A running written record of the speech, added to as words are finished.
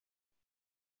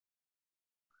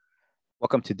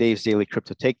Welcome to Dave's Daily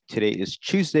Crypto Take. Today is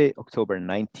Tuesday, October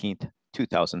 19th,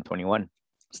 2021.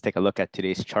 Let's take a look at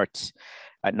today's charts.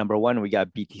 At number one, we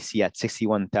got BTC at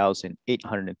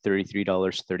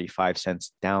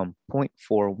 $61,833.35, down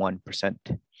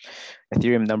 0.41%.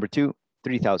 Ethereum number two,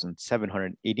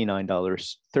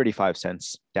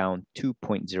 $3,789.35, down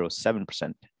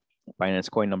 2.07%. Binance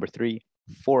Coin number three,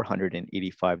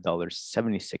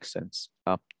 $485.76,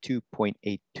 up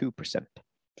 2.82%.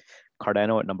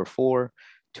 Cardano at number four,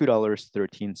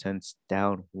 $2.13,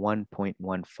 down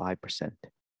 1.15%.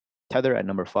 Tether at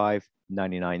number five,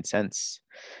 99 cents.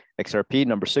 XRP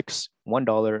number six,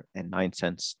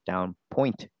 $1.09, down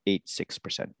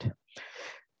 0.86%.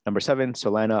 Number seven,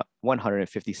 Solana,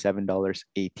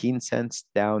 $157.18,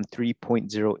 down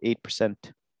 3.08%.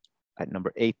 At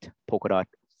number eight, Polkadot,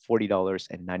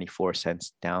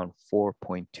 $40.94, down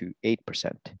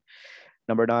 4.28%.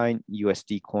 Number nine,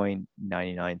 USD coin,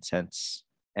 99 cents.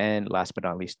 And last but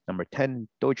not least, number 10,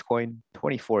 Dogecoin,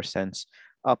 24 cents,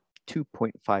 up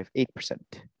 2.58%.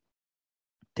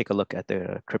 Take a look at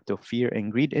the crypto fear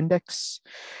and greed index.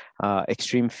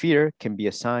 Extreme fear can be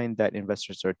a sign that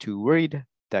investors are too worried.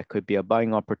 That could be a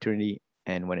buying opportunity.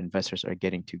 And when investors are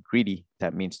getting too greedy,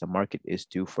 that means the market is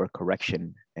due for a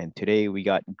correction. And today we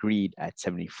got greed at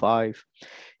 75.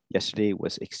 Yesterday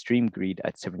was extreme greed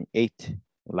at 78.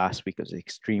 Last week was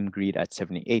extreme greed at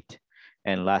 78.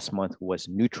 And last month was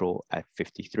neutral at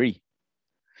 53.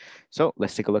 So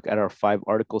let's take a look at our 5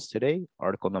 articles today.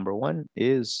 Article number 1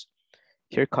 is,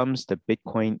 here comes the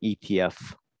Bitcoin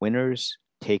ETF. Winners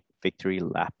take victory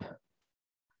lap.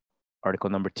 Article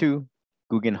number 2,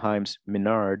 Guggenheim's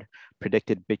Minard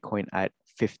predicted Bitcoin at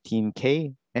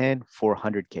 15K and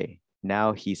 400K.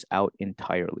 Now he's out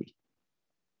entirely.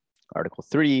 Article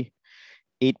 3,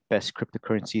 8 best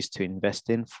cryptocurrencies to invest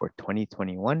in for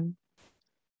 2021.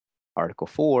 Article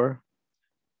 4,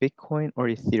 Bitcoin or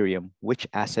Ethereum, which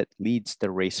asset leads the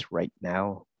race right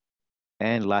now?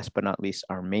 And last but not least,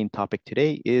 our main topic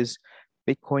today is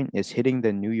Bitcoin is hitting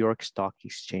the New York Stock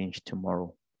Exchange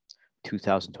tomorrow.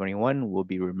 2021 will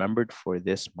be remembered for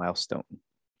this milestone.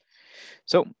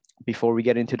 So before we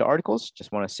get into the articles,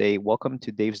 just want to say welcome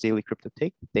to Dave's Daily Crypto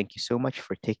Take. Thank you so much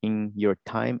for taking your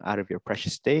time out of your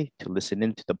precious day to listen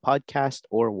into the podcast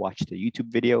or watch the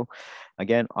YouTube video.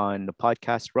 Again, on the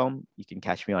podcast realm, you can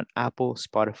catch me on Apple,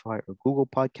 Spotify, or Google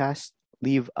Podcasts.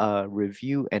 Leave a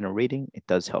review and a rating. It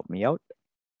does help me out.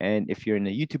 And if you're in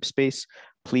the YouTube space,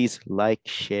 please like,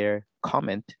 share,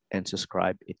 comment, and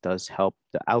subscribe. It does help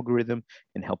the algorithm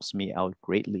and helps me out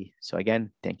greatly. So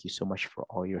again, thank you so much for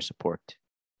all your support.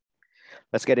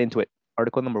 Let's get into it.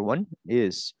 Article number 1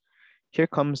 is, here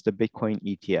comes the Bitcoin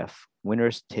ETF.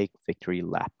 Winners take victory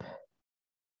lap.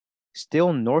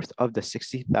 Still north of the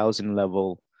 60,000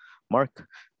 level mark,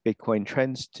 Bitcoin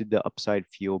trends to the upside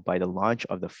fueled by the launch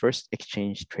of the first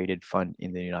exchange-traded fund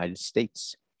in the United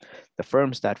States. The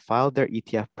firms that filed their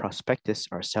ETF prospectus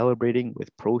are celebrating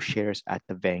with ProShares at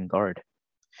the vanguard.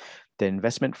 The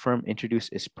investment firm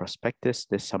introduced its prospectus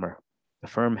this summer. The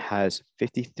firm has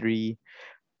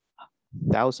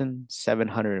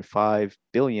 $53,705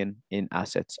 billion in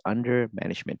assets under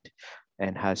management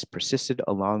and has persisted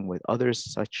along with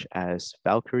others such as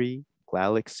Valkyrie,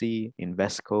 Galaxy,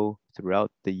 Invesco throughout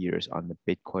the years on the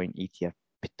Bitcoin ETF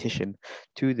petition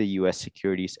to the U.S.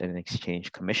 Securities and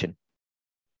Exchange Commission.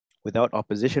 Without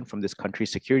opposition from this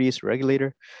country's securities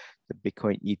regulator, the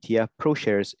Bitcoin ETF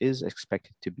ProShares is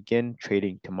expected to begin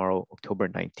trading tomorrow, October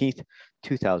 19th,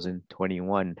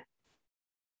 2021.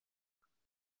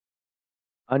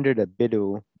 Under the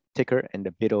BITO ticker and the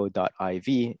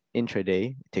BITO.IV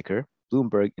Intraday ticker,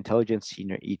 Bloomberg Intelligence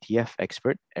Senior ETF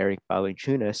expert Eric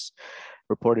Balchunas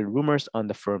reported rumors on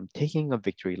the firm taking a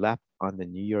victory lap on the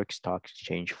New York Stock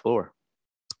Exchange floor.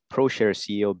 ProShares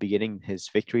CEO beginning his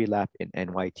victory lap in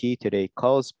NYT today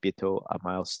calls BITO a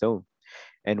milestone.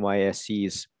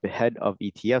 NYSE's head of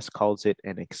ETFs calls it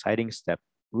an exciting step.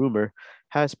 Rumor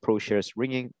has ProShares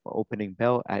ringing opening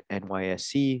bell at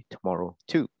NYSE tomorrow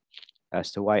too.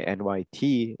 As to why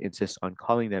NYT insists on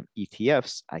calling them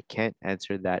ETFs, I can't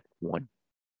answer that one.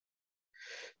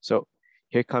 So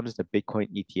here comes the Bitcoin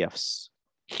ETFs.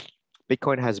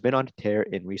 Bitcoin has been on a tear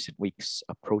in recent weeks,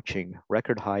 approaching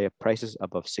record high prices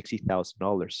above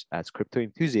 $60,000 as crypto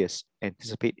enthusiasts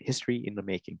anticipate history in the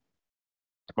making.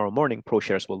 Tomorrow morning,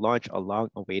 ProShares will launch a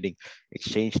long-awaiting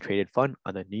exchange-traded fund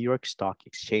on the New York Stock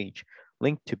Exchange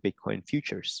linked to Bitcoin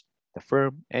futures. The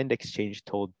firm and exchange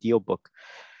told DealBook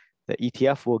the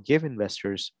ETF will give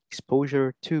investors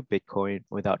exposure to Bitcoin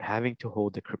without having to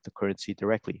hold the cryptocurrency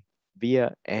directly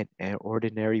via an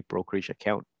ordinary brokerage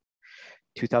account.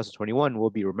 2021 will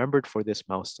be remembered for this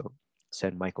milestone.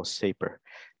 said Michael Saper,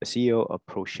 the CEO of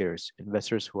ProShares.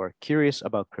 Investors who are curious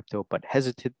about crypto but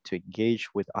hesitant to engage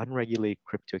with unregulated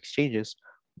crypto exchanges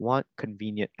want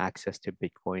convenient access to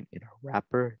Bitcoin in a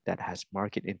wrapper that has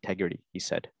market integrity, he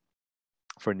said.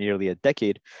 For nearly a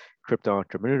decade, crypto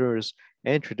entrepreneurs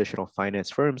and traditional finance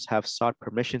firms have sought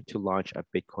permission to launch a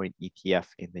Bitcoin ETF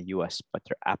in the US, but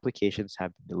their applications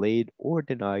have been delayed or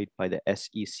denied by the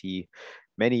SEC.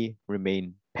 Many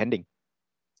remain pending.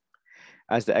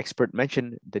 As the expert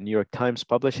mentioned, the New York Times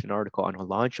published an article on the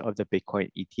launch of the Bitcoin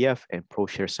ETF and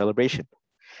ProShares celebration.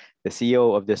 The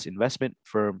CEO of this investment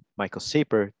firm, Michael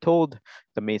Saper, told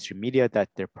the mainstream media that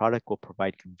their product will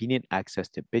provide convenient access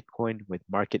to Bitcoin with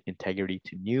market integrity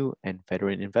to new and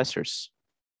veteran investors.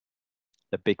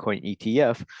 The Bitcoin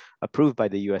ETF, approved by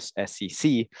the US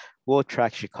SEC, will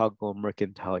track Chicago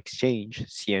Mercantile Exchange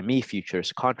 (CME)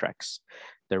 futures contracts.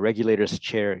 The regulator's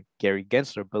chair, Gary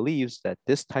Gensler, believes that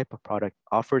this type of product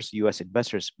offers US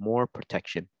investors more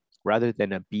protection rather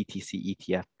than a BTC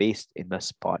ETF based in the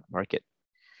spot market.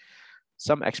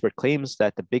 Some expert claims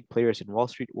that the big players in Wall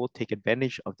Street will take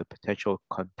advantage of the potential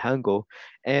contango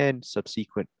and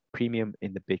subsequent premium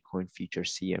in the Bitcoin future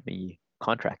CME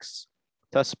contracts,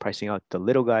 thus pricing out the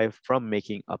little guy from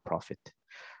making a profit.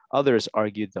 Others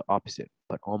argued the opposite,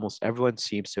 but almost everyone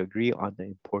seems to agree on the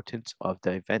importance of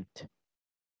the event.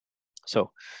 So,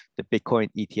 the Bitcoin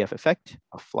ETF effect,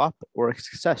 a flop or a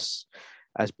success?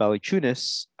 As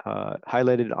Balchunas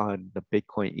highlighted on the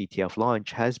Bitcoin ETF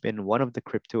launch, has been one of the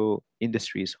crypto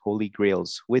industry's holy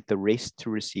grails, with the race to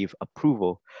receive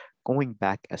approval going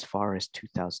back as far as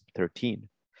 2013.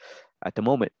 At the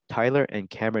moment, Tyler and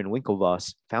Cameron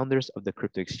Winklevoss, founders of the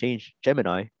crypto exchange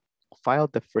Gemini,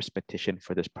 filed the first petition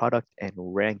for this product and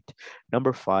ranked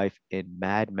number 5 in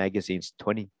Mad Magazine's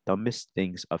 20 Dumbest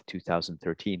Things of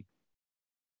 2013.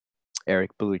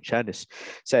 Eric Balchunas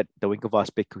said the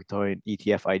Winklevoss Bitcoin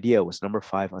ETF idea was number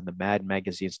 5 on the Mad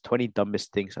Magazine's 20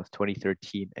 Dumbest Things of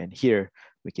 2013, and here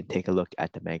we can take a look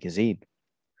at the magazine.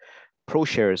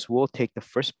 ProShares will take the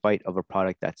first bite of a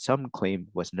product that some claim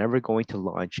was never going to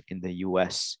launch in the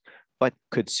US, but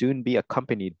could soon be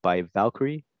accompanied by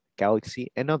Valkyrie,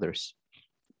 Galaxy, and others.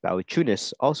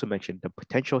 Balchunas also mentioned the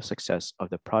potential success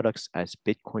of the products as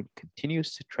Bitcoin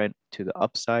continues to trend to the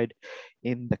upside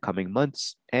in the coming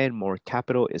months and more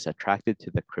capital is attracted to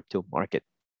the crypto market,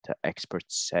 the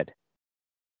experts said.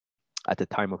 At the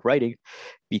time of writing,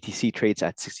 BTC trades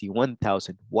at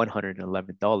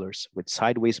 $61,111 with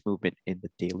sideways movement in the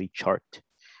daily chart.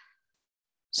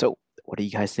 So, what do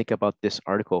you guys think about this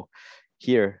article?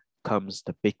 Here comes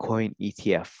the Bitcoin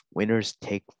ETF. Winners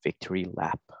take victory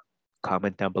lap.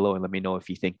 Comment down below and let me know if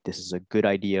you think this is a good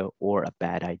idea or a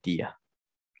bad idea.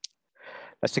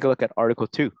 Let's take a look at Article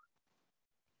 2.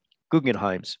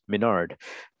 Guggenheim's Menard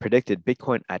predicted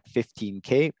Bitcoin at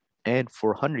 15K and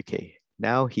 400K.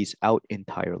 Now he's out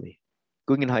entirely.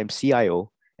 Guggenheim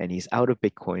CIO, and he's out of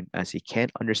Bitcoin as he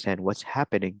can't understand what's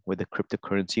happening with the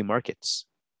cryptocurrency markets.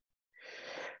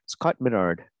 Scott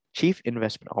Menard, Chief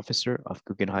Investment Officer of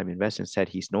Guggenheim Investments, said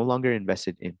he's no longer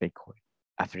invested in Bitcoin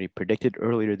after he predicted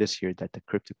earlier this year that the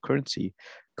cryptocurrency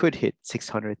could hit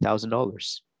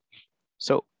 $600,000.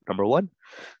 So, number one,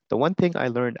 the one thing I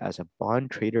learned as a bond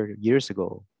trader years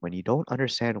ago, when you don't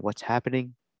understand what's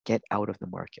happening, get out of the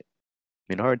market.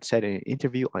 Menard said in an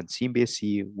interview on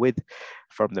CNBC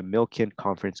from the Milken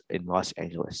conference in Los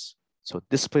Angeles. So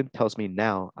discipline tells me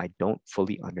now I don't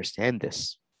fully understand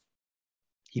this.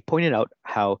 He pointed out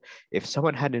how if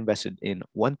someone had invested in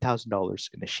 $1,000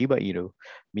 in a Shiba Inu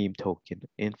meme token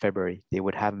in February, they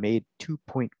would have made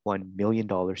 $2.1 million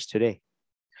today.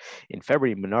 In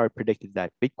February, Menard predicted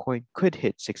that Bitcoin could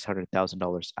hit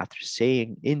 $600,000 after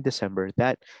saying in December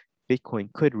that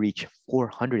Bitcoin could reach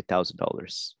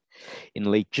 $400,000. In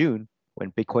late June,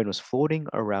 when Bitcoin was floating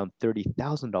around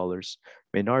 $30,000,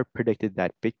 Menard predicted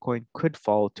that Bitcoin could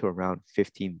fall to around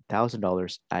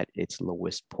 $15,000 at its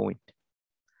lowest point.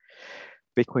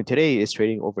 Bitcoin today is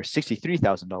trading over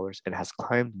 $63,000 and has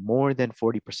climbed more than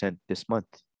 40% this month.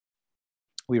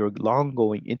 We were long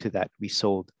going into that. We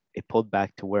sold. It pulled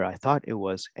back to where I thought it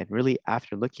was, and really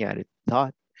after looking at it,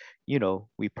 thought,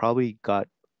 we probably got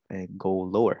and go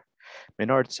lower.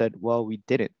 Menard said, well, we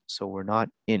didn't, so we're not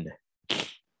in.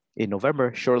 In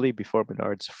November, shortly before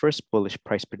Menard's first bullish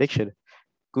price prediction,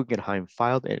 Guggenheim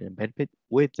filed an amendment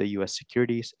with the U.S.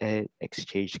 Securities and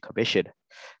Exchange Commission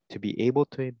to be able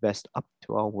to invest up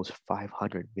to almost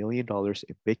 $500 million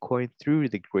in Bitcoin through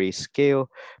the Grayscale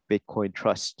Bitcoin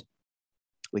Trust,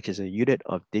 which is a unit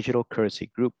of digital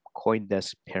currency group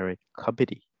CoinDesk's parent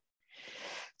company.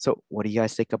 So what do you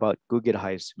guys think about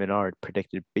Guggenheim's Menard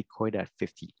predicted Bitcoin at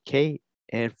 50K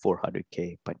and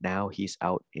 400K, but now he's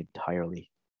out entirely.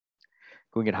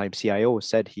 Guggenheim CIO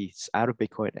said he's out of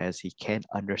Bitcoin as he can't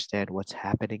understand what's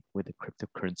happening with the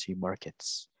cryptocurrency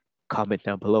markets. Comment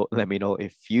down below. Let me know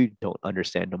if you don't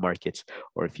understand the markets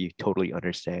or if you totally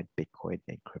understand Bitcoin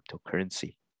and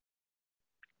cryptocurrency.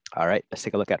 All right, let's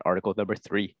take a look at article number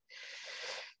 3.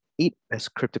 8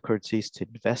 best cryptocurrencies to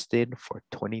invest in for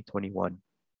 2021.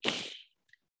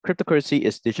 Cryptocurrency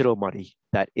is digital money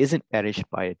that isn't managed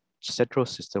by a central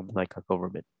system like a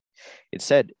government.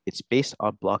 Instead, it's based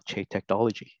on blockchain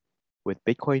technology, with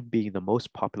Bitcoin being the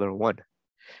most popular one.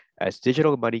 As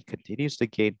digital money continues to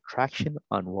gain traction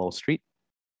on Wall Street,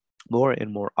 more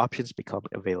and more options become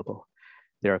available.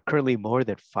 There are currently more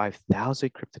than 5,000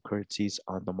 cryptocurrencies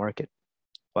on the market.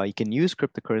 While you can use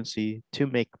cryptocurrency to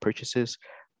make purchases,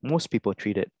 most people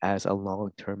treat it as a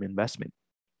long-term investment.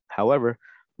 However,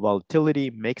 volatility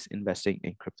makes investing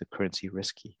in cryptocurrency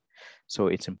risky. So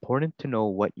it's important to know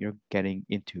what you're getting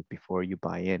into before you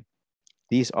buy in.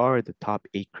 These are the top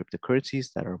 8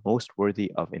 cryptocurrencies that are most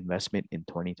worthy of investment in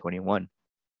 2021.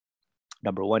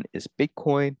 Number 1 is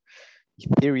Bitcoin,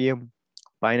 Ethereum,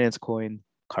 Binance Coin,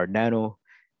 Cardano,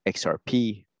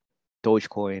 XRP,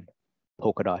 Dogecoin,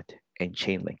 Polkadot, and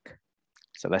Chainlink.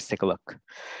 So let's take a look.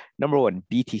 Number 1,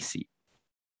 BTC.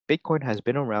 Bitcoin has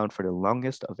been around for the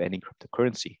longest of any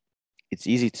cryptocurrency. It's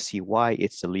easy to see why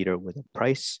it's the leader with a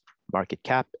price, market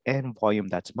cap, and volume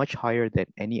that's much higher than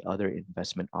any other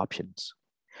investment options.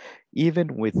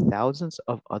 Even with thousands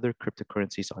of other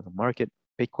cryptocurrencies on the market,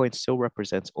 Bitcoin still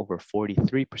represents over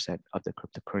 43% of the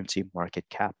cryptocurrency market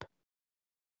cap.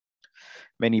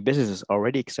 Many businesses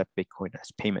already accept Bitcoin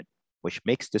as payment, which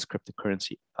makes this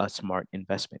cryptocurrency a smart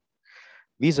investment.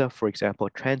 Visa, for example,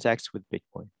 transacts with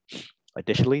Bitcoin.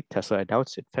 Additionally, Tesla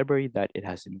announced in February that it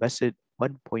has invested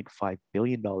 $1.5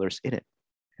 billion in it.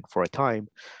 And for a time,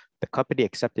 the company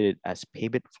accepted it as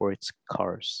payment for its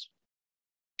cars.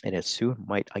 And it soon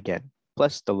might again.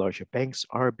 Plus, the larger banks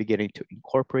are beginning to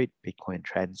incorporate Bitcoin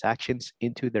transactions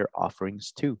into their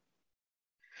offerings too.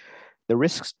 The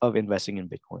risks of investing in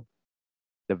Bitcoin.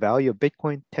 The value of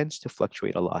Bitcoin tends to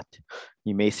fluctuate a lot.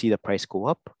 You may see the price go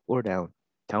up or down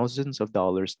thousands of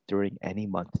dollars during any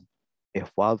month.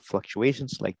 If wild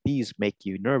fluctuations like these make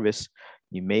you nervous,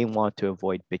 you may want to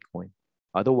avoid Bitcoin.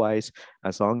 Otherwise,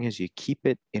 as long as you keep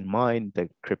it in mind, the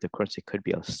cryptocurrency could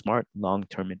be a smart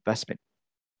long-term investment.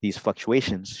 These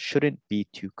fluctuations shouldn't be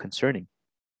too concerning.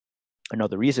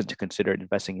 Another reason to consider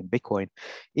investing in Bitcoin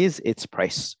is its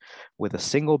price. With a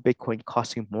single Bitcoin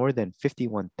costing more than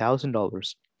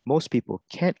 $51,000, most people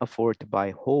can't afford to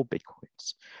buy whole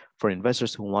Bitcoins. For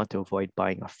investors who want to avoid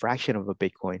buying a fraction of a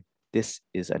Bitcoin, this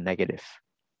is a negative.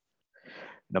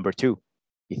 Number 2,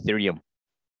 Ethereum.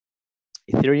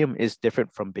 Ethereum is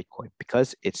different from Bitcoin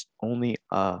because it's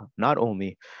not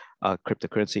only a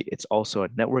cryptocurrency, it's also a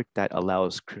network that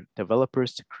allows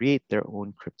developers to create their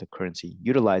own cryptocurrency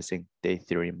utilizing the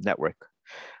Ethereum network.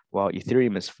 While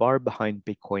Ethereum is far behind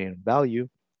Bitcoin in value,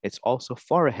 it's also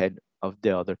far ahead of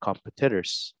the other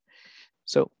competitors.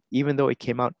 So even though it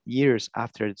came out years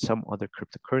after some other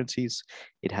cryptocurrencies,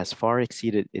 it has far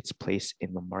exceeded its place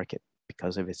in the market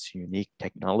because of its unique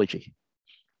technology.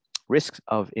 Risks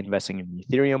of investing in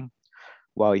Ethereum.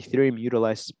 While Ethereum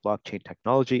utilizes blockchain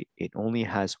technology, it only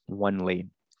has one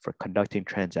lane for conducting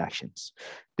transactions.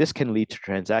 This can lead to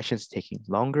transactions taking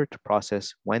longer to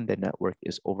process when the network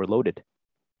is overloaded.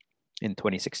 In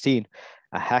 2016,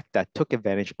 a hack that took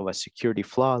advantage of a security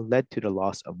flaw led to the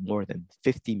loss of more than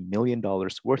 $50 million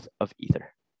worth of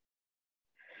Ether.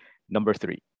 Number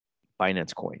 3,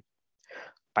 Binance Coin.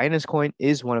 Binance Coin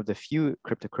is one of the few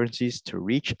cryptocurrencies to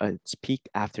reach its peak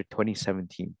after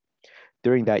 2017.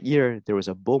 During that year, there was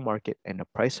a bull market and the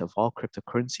price of all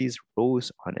cryptocurrencies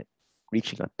rose on it,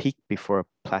 reaching a peak before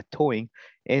plateauing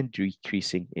and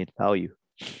decreasing in value.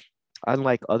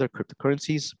 Unlike other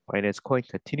cryptocurrencies, Binance Coin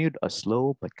continued a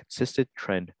slow but consistent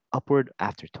trend upward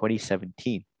after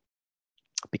 2017.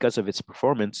 Because of its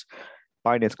performance,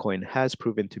 Binance Coin has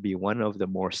proven to be one of the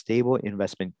more stable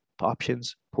investment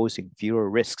options, posing fewer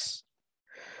risks.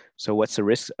 So what's the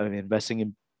risk of investing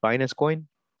in Binance Coin?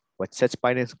 What sets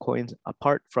Binance Coin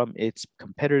apart from its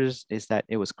competitors is that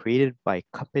it was created by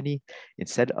a company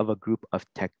instead of a group of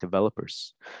tech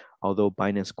developers. Although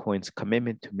Binance Coin's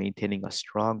commitment to maintaining a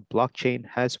strong blockchain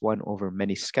has won over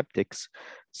many skeptics,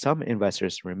 some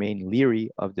investors remain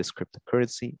leery of this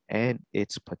cryptocurrency and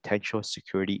its potential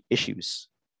security issues.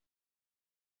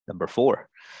 Number 4,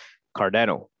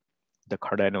 Cardano. The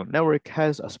Cardano network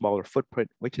has a smaller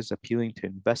footprint, which is appealing to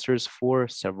investors for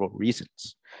several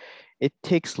reasons. It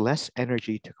takes less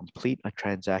energy to complete a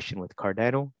transaction with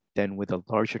Cardano than with a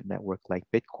larger network like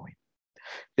Bitcoin.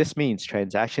 This means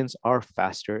transactions are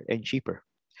faster and cheaper.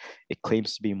 It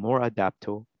claims to be more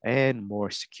adaptable and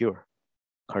more secure.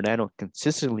 Cardano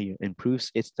consistently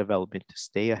improves its development to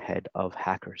stay ahead of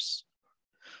hackers.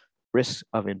 Risks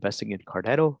of investing in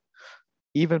Cardano: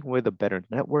 even with a better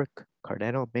network,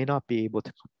 Cardano may not be able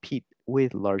to compete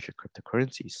with larger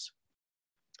cryptocurrencies.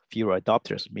 Fewer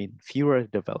adopters mean fewer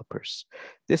developers.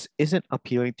 This isn't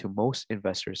appealing to most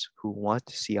investors who want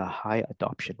to see a high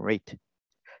adoption rate.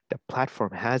 The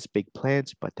platform has big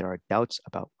plans, but there are doubts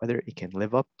about whether it can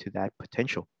live up to that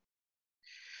potential.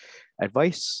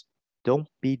 Advice: don't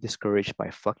be discouraged by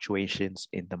fluctuations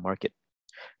in the market.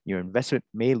 Your investment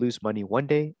may lose money one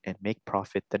day and make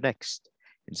profit the next.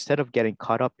 Instead of getting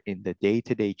caught up in the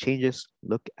day-to-day changes,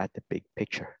 look at the big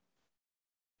picture.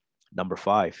 Number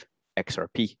 5,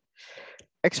 XRP.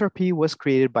 XRP was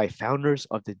created by founders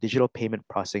of the digital payment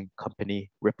processing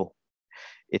company Ripple.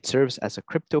 It serves as a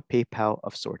crypto PayPal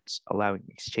of sorts, allowing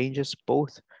exchanges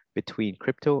both between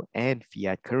crypto and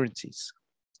fiat currencies.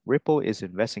 Ripple is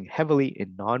investing heavily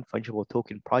in non-fungible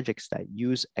token projects that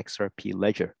use XRP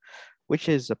Ledger, which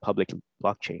is a public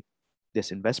blockchain.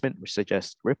 This investment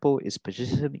suggests Ripple is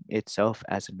positioning itself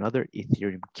as another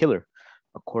Ethereum killer,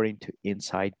 according to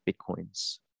Inside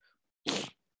Bitcoins.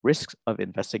 Risks of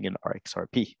investing in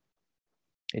XRP.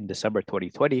 In December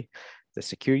 2020, the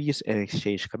Securities and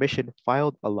Exchange Commission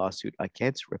filed a lawsuit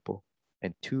against Ripple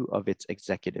and 2 of its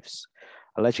executives,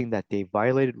 alleging that they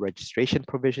violated registration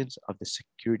provisions of the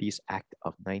Securities Act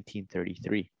of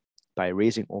 1933 by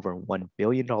raising over $1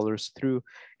 billion through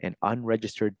an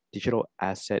unregistered digital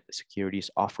asset securities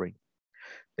offering.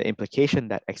 The implication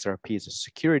that XRP is a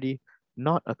security,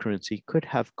 not a currency, could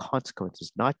have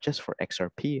consequences not just for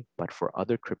XRP, but for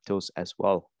other cryptos as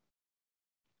well.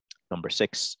 Number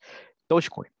 6,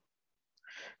 Dogecoin.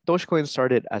 Dogecoin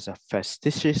started as a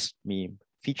facetious meme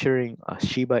featuring a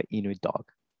Shiba Inu dog,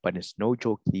 but it's no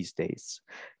joke these days.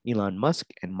 Elon Musk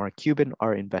and Mark Cuban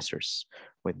are investors,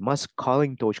 with Musk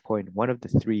calling Dogecoin one of the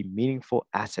 3 meaningful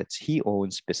assets he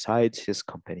owns besides his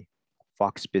company,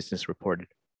 Fox Business reported.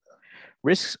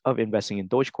 Risks of investing in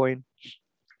Dogecoin.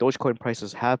 Dogecoin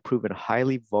prices have proven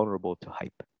highly vulnerable to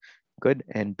hype, good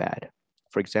and bad.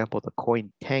 For example, the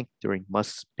coin tanked during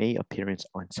Musk's May appearance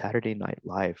on Saturday Night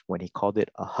Live when he called it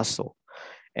a hustle.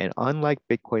 And unlike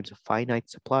Bitcoin's finite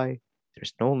supply,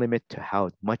 there's no limit to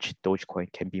how much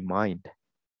Dogecoin can be mined.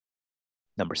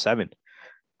 Number 7,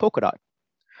 Polkadot.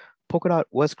 Polkadot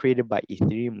was created by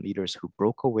Ethereum leaders who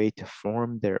broke away to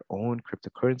form their own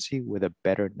cryptocurrency with a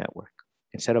better network.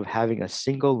 Instead of having a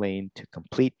single lane to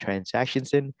complete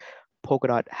transactions in,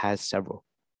 Polkadot has several.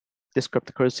 This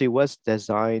cryptocurrency was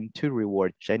designed to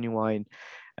reward genuine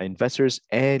investors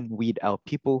and weed out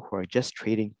people who are just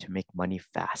trading to make money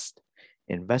fast.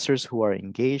 Investors who are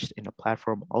engaged in a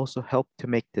platform also help to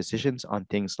make decisions on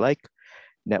things like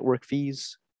network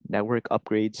fees, network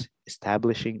upgrades,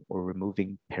 establishing or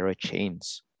removing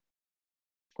parachains.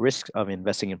 Risks of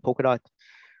investing in Polkadot.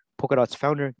 Polkadot's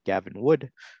founder, Gavin Wood,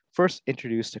 first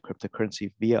introduced the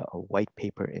cryptocurrency via a white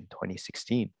paper in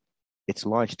 2016. Its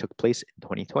launch took place in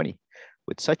 2020.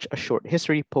 With such a short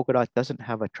history, Polkadot doesn't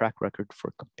have a track record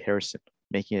for comparison,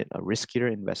 making it a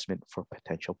riskier investment for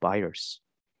potential buyers.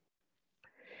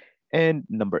 And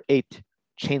number 8,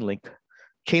 Chainlink.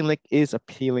 Chainlink is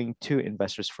appealing to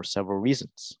investors for several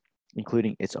reasons,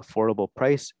 including its affordable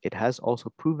price. It has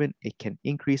also proven it can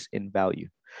increase in value,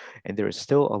 and there is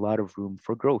still a lot of room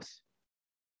for growth.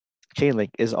 Chainlink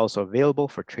is also available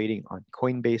for trading on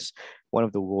Coinbase, one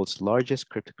of the world's largest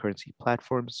cryptocurrency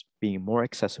platforms. Being more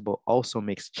accessible also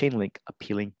makes Chainlink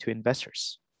appealing to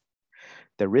investors.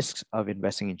 The risks of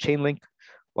investing in Chainlink: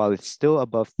 while it's still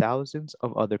above thousands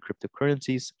of other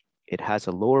cryptocurrencies, it has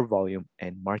a lower volume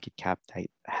and market cap that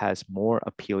has more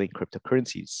appealing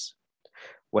cryptocurrencies.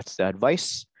 What's the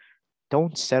advice?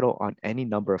 Don't settle on any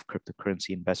number of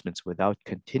cryptocurrency investments without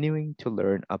continuing to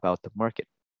learn about the market.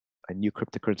 A new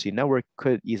cryptocurrency network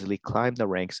could easily climb the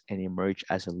ranks and emerge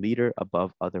as a leader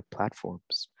above other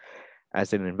platforms.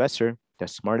 As an investor, the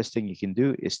smartest thing you can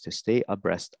do is to stay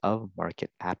abreast of market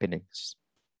happenings.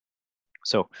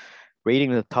 So,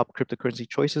 rating the top cryptocurrency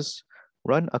choices,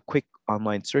 run a quick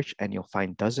online search and you'll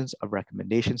find dozens of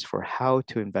recommendations for how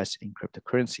to invest in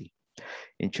cryptocurrency.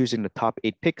 In choosing the top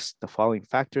 8 picks, the following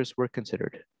factors were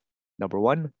considered. Number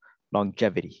 1,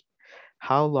 longevity.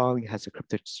 How long has a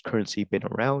cryptocurrency been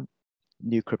around?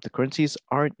 New cryptocurrencies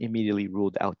aren't immediately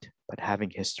ruled out, but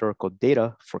having historical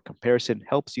data for comparison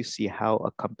helps you see how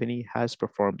a company has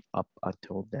performed up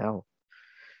until now.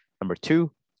 Number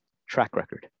 2, track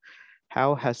record.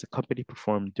 How has the company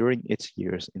performed during its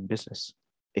years in business?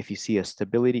 If you see a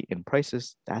stability in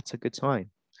prices, that's a good sign.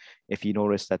 If you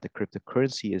notice that the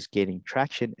cryptocurrency is gaining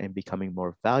traction and becoming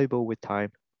more valuable with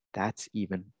time, that's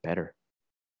even better.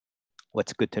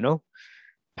 What's good to know?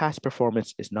 Past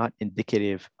performance is not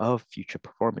indicative of future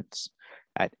performance.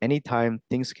 At any time,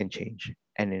 things can change,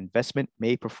 and an investment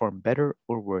may perform better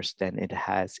or worse than it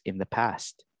has in the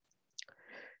past.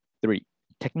 3.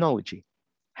 Technology.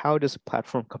 How does a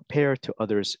platform compare to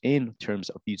others in terms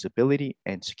of usability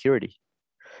and security?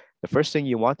 The first thing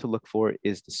you want to look for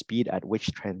is the speed at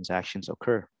which transactions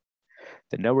occur.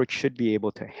 The network should be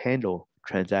able to handle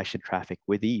transaction traffic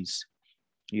with ease.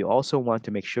 You also want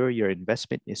to make sure your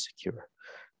investment is secure.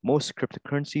 Most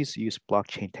cryptocurrencies use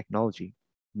blockchain technology,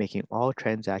 making all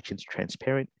transactions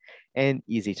transparent and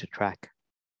easy to track.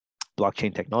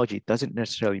 Blockchain technology doesn't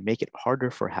necessarily make it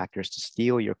harder for hackers to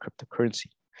steal your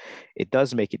cryptocurrency. It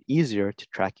does make it easier to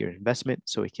track your investment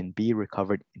so it can be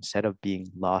recovered instead of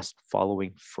being lost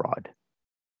following fraud.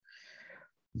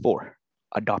 4.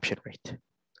 Adoption rate.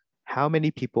 How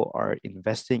many people are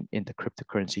investing in the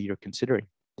cryptocurrency you're considering?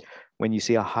 When you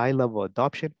see a high level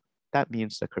adoption, that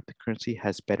means the cryptocurrency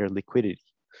has better liquidity.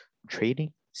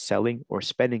 Trading, selling, or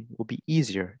spending will be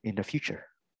easier in the future.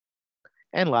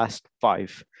 And last,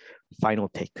 5, final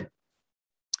take.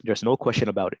 There's no question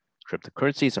about it.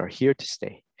 Cryptocurrencies are here to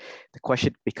stay. The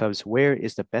question becomes, where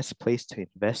is the best place to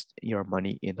invest your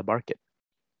money in the market?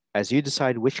 As you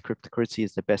decide which cryptocurrency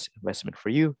is the best investment for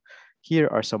you, here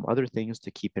are some other things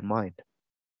to keep in mind.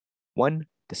 1,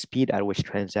 the speed at which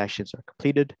transactions are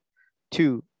completed.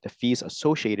 2, the fees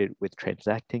associated with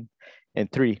transacting.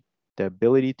 And 3, the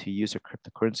ability to use a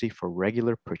cryptocurrency for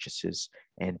regular purchases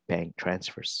and bank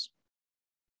transfers.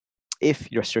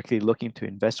 If you're strictly looking to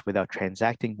invest without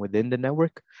transacting within the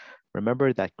network,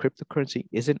 remember that cryptocurrency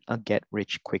isn't a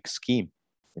get-rich-quick scheme.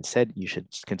 Instead, you should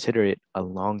consider it a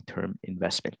long-term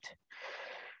investment.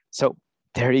 So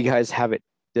there you guys have it.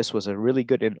 This was a really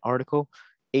good article,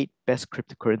 8 best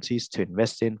cryptocurrencies to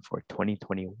invest in for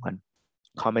 2021.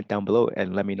 Comment down below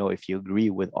and let me know if you agree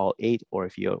with all 8 or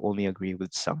if you only agree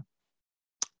with some.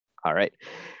 All right.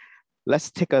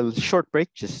 Let's take a short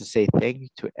break just to say thank you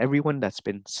to everyone that's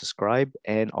been subscribed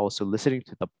and also listening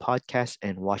to the podcast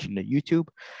and watching the YouTube.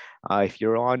 If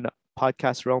you're on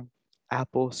podcast realm,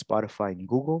 Apple, Spotify, and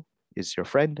Google is your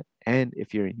friend. And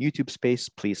if you're in YouTube space,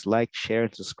 please like, share,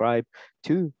 and subscribe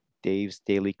to Dave's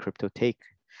Daily Crypto Take.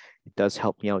 It does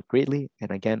help me out greatly.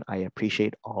 And again, I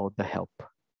appreciate all the help.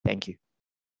 Thank you.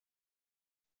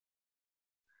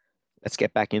 Let's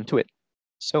get back into it.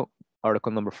 So,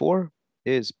 article number 4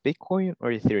 is Bitcoin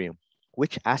or Ethereum?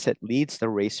 Which asset leads the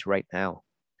race right now?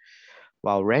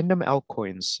 While random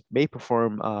altcoins may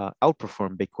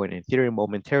outperform Bitcoin and Ethereum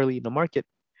momentarily in the market,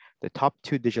 the top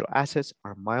 2 digital assets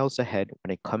are miles ahead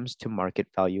when it comes to market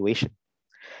valuation.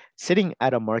 Sitting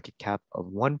at a market cap of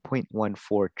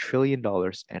 $1.14 trillion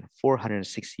and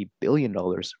 $460 billion,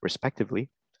 respectively,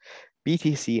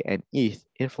 BTC and ETH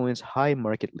influence high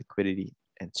market liquidity,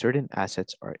 and certain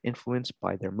assets are influenced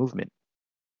by their movement.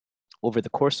 Over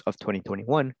the course of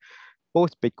 2021,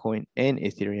 both Bitcoin and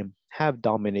Ethereum have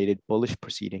dominated bullish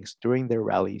proceedings during their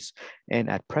rallies, and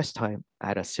at press time,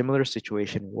 a similar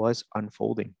situation was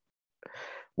unfolding.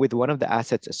 With one of the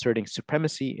assets asserting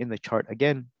supremacy in the chart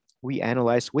again, we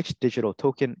analyzed which digital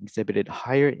token exhibited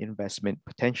higher investment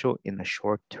potential in the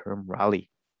short-term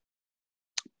rally.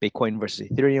 Bitcoin versus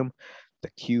Ethereum, the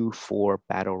Q4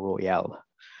 Battle Royale.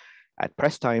 At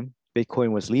press time,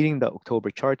 Bitcoin was leading the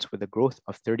October charts with a growth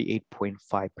of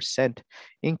 38.5%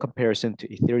 in comparison to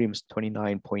Ethereum's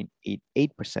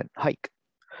 29.88% hike.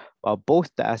 While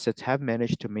both the assets have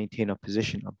managed to maintain a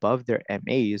position above their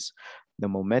MAs, the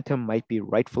momentum might be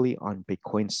rightfully on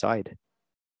Bitcoin's side.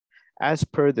 As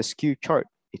per the skew chart,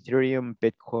 Ethereum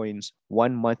Bitcoin's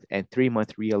 1-month and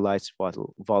 3-month realized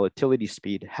volatility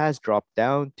speed has dropped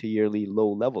down to yearly low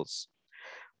levels,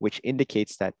 which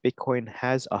indicates that Bitcoin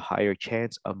has a higher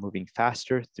chance of moving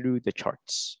faster through the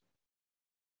charts.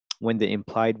 When the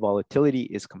implied volatility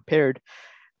is compared,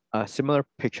 a similar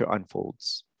picture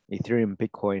unfolds. Ethereum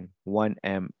Bitcoin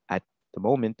 1M at the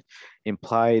moment,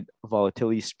 implied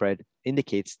volatility spread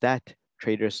indicates that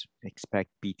traders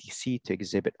expect BTC to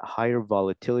exhibit higher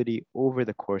volatility over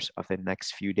the course of the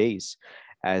next few days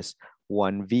as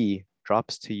 1V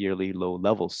drops to yearly low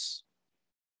levels.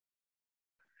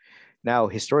 Now,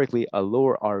 historically, a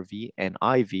lower RV and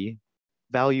IV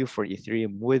value for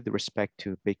Ethereum with respect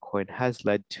to Bitcoin has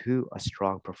led to a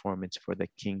strong performance for the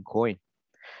King coin.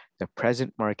 The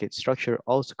present market structure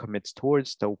also commits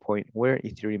towards the point where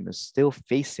Ethereum is still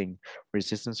facing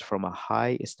resistance from a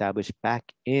high established back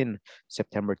in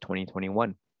September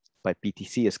 2021, but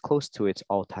BTC is close to its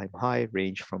all-time high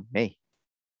range from May.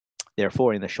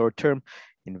 Therefore, in the short term,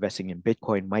 investing in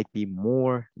Bitcoin might be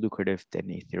more lucrative than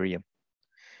Ethereum.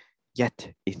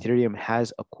 Yet, Ethereum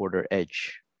has a quarter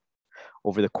edge.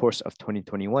 Over the course of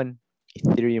 2021,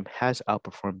 Ethereum has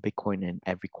outperformed Bitcoin in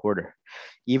every quarter.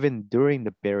 Even during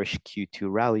the bearish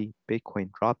Q2 rally,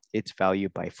 Bitcoin dropped its value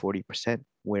by 40%,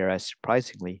 whereas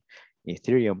surprisingly,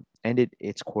 Ethereum ended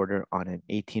its quarter on an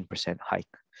 18% hike.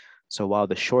 So while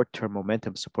the short-term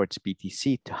momentum supports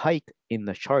BTC to hike in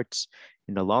the charts,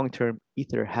 in the long term,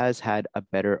 Ether has had a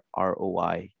better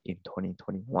ROI in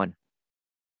 2021.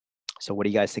 So what do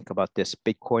you guys think about this,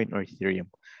 Bitcoin or Ethereum?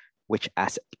 Which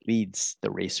asset leads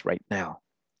the race right now?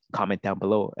 Comment down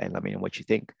below and let me know what you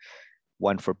think.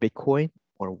 One for Bitcoin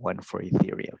or one for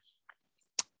Ethereum?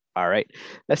 All right,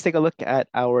 let's take a look at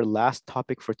our last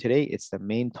topic for today. It's the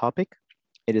main topic.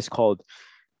 It is called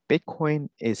Bitcoin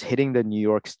is hitting the New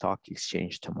York Stock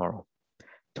Exchange tomorrow.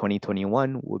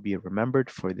 2021 will be remembered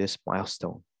for this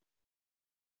milestone.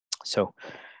 So,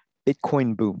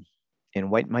 Bitcoin boom, and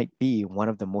what might be one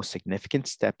of the most significant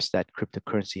steps that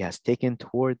cryptocurrency has taken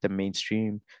toward the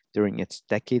mainstream during its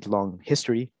decade-long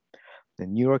history, the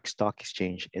New York Stock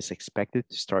Exchange is expected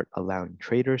to start allowing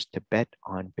traders to bet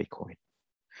on Bitcoin.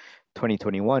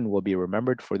 2021 will be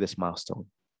remembered for this milestone.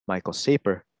 Michael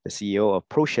Saper, the CEO of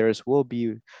ProShares, will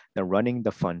be running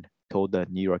the fund, told the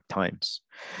New York Times.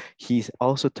 He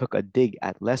also took a dig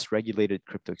at less regulated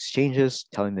crypto exchanges,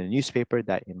 telling the newspaper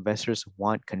that investors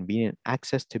want convenient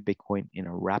access to Bitcoin in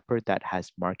a wrapper that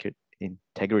has market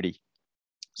integrity.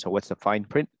 So what's the fine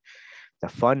print? The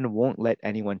fund won't let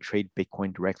anyone trade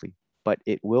Bitcoin directly, but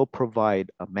it will provide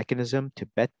a mechanism to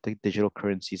bet the digital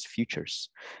currency's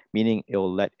futures, meaning it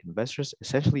will let investors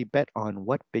essentially bet on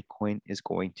what Bitcoin is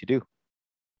going to do.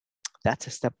 That's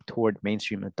a step toward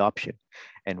mainstream adoption,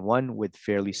 and one with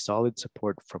fairly solid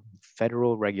support from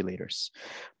federal regulators.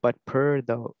 But per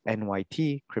the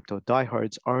NYT, crypto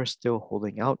diehards are still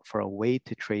holding out for a way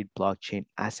to trade blockchain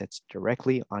assets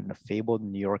directly on the fabled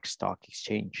New York Stock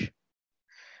Exchange.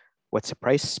 What's the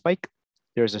price spike?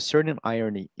 There's a certain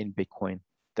irony in Bitcoin,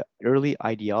 the early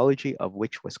ideology of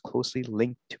which was closely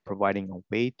linked to providing a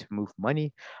way to move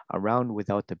money around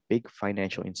without the big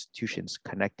financial institutions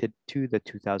connected to the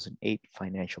 2008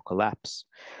 financial collapse,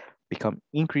 become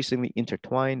increasingly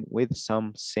intertwined with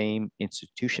some same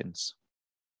institutions.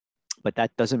 But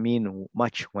that doesn't mean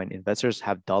much when investors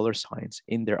have dollar signs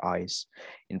in their eyes.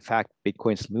 In fact,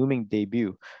 Bitcoin's looming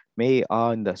debut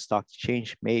on the stock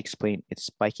exchange may explain its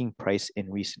spiking price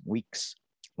in recent weeks.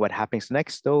 What happens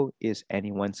next, though, is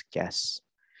anyone's guess.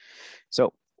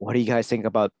 So, what do you guys think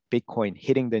about Bitcoin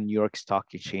hitting the New York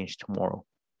Stock Exchange tomorrow?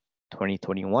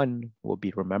 2021 will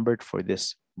be remembered for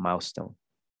this milestone.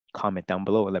 Comment down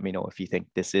below and let me know if you think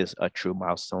this is a true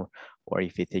milestone or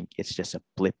if you think it's just a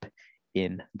blip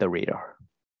in the radar.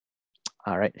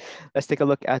 All right, let's take a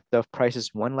look at the prices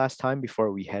one last time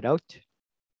before we head out.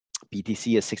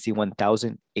 BTC is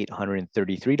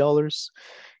 $61,833.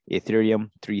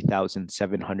 Ethereum,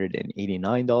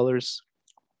 $3,789.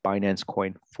 Binance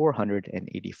Coin,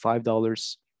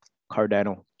 $485.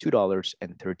 Cardano,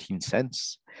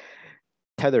 $2.13.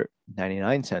 Tether,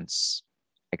 99 cents.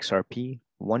 XRP,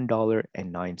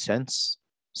 $1.09.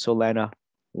 Solana,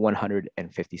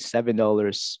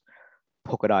 $157.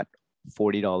 Polkadot,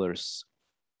 $40.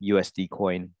 USD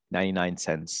Coin, 99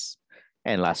 cents.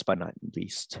 And last but not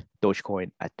least, Dogecoin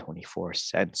at 24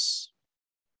 cents.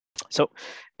 So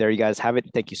there you guys have it.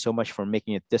 Thank you so much for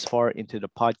making it this far into the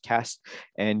podcast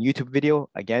and YouTube video.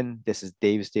 Again, this is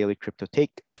Dave's Daily Crypto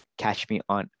Take. Catch me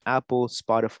on Apple,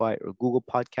 Spotify, or Google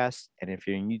Podcasts. And if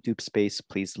you're in YouTube space,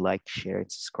 please like, share,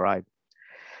 and subscribe.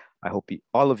 I hope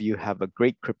all of you have a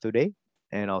great crypto day,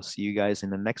 and I'll see you guys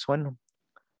in the next one.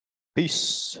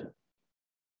 Peace.